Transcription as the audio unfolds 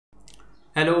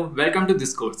Hello, welcome to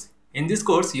this course. In this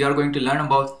course, you are going to learn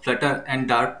about Flutter and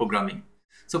Dart programming.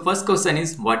 So first question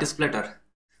is, what is Flutter?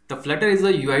 The Flutter is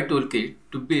a UI toolkit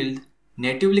to build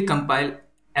natively compiled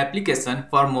application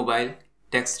for mobile,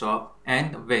 desktop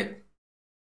and web.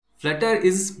 Flutter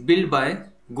is built by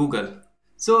Google.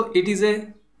 So it is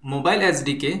a mobile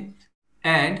SDK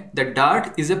and the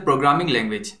Dart is a programming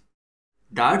language.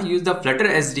 Dart uses the Flutter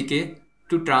SDK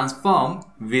to transform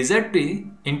wizard tree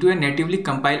into a natively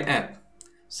compiled app.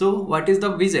 So what is the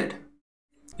widget?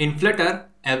 In Flutter,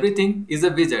 everything is a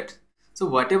widget. So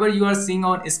whatever you are seeing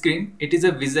on screen, it is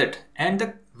a widget and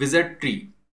the wizard tree.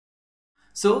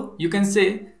 So you can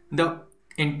say the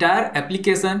entire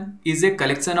application is a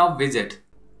collection of widget.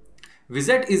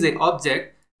 Widget is an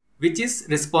object which is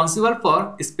responsible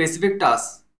for specific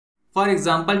tasks. For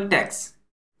example, text.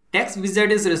 Text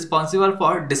widget is responsible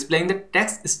for displaying the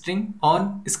text string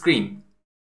on screen.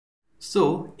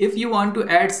 So if you want to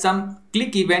add some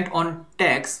click event on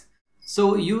text,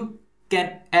 so you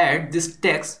can add this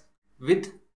text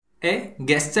with a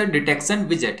gesture detection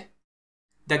widget.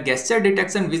 The gesture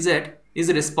detection widget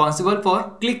is responsible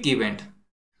for click event.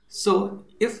 So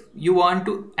if you want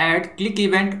to add click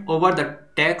event over the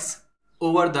text,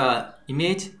 over the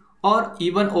image or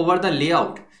even over the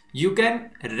layout, you can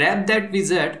wrap that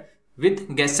widget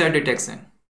with gesture detection.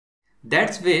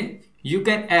 That's way you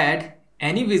can add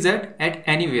any widget at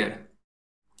anywhere.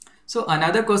 So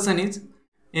another question is,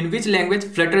 in which language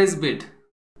Flutter is built?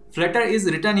 Flutter is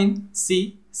written in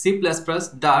C, C++,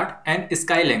 Dart and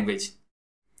Sky language.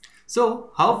 So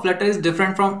how Flutter is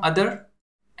different from other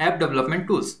app development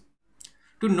tools?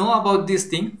 To know about this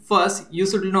thing, first you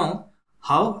should know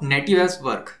how native apps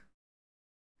work.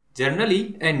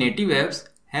 Generally, a native apps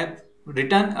have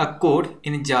written a code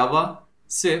in Java,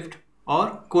 Swift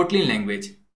or Kotlin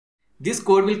language. This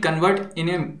code will convert in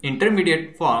an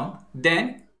intermediate form,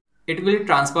 then it will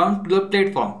transform to the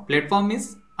platform. Platform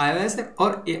is iOS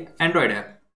or Android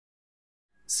app.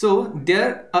 So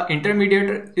there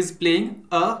intermediate is playing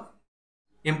a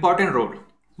important role.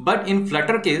 But in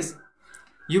Flutter case,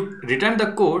 you return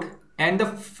the code and the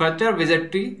Flutter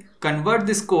widget tree convert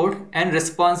this code and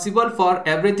responsible for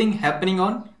everything happening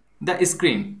on the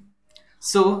screen.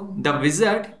 So the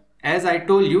wizard, as I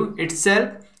told you,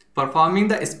 itself performing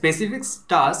the specific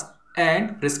task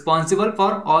and responsible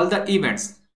for all the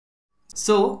events.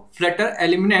 So Flutter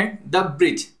eliminate the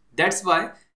bridge. That's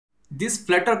why this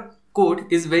Flutter code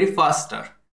is very faster.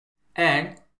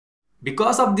 And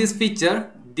because of this feature,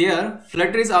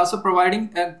 Flutter is also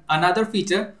providing another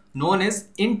feature known as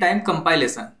in-time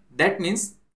compilation. That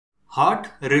means hot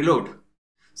reload.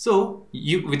 So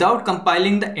without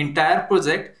compiling the entire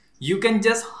project, you can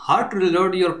just hot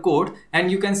reload your code and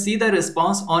you can see the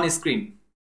response on screen.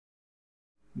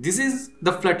 This is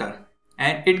the Flutter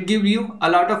and it gives you a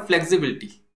lot of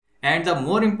flexibility. And the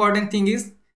more important thing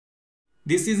is,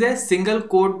 this is a single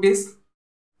code based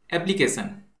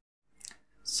application.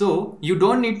 So you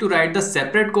don't need to write the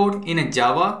separate code in a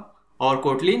Java or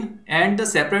Kotlin and the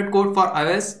separate code for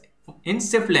iOS in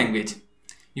Swift language.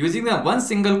 Using the one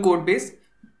single code base,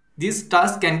 this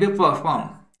task can be performed.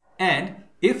 And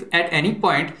if at any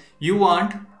point you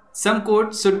want some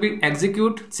code should be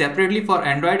execute separately for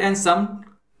Android and some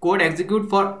code execute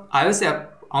for iOS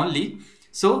app only,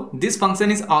 so this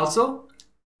function is also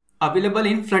available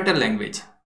in Flutter language.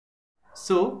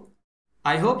 So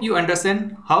I hope you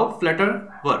understand how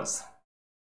Flutter works.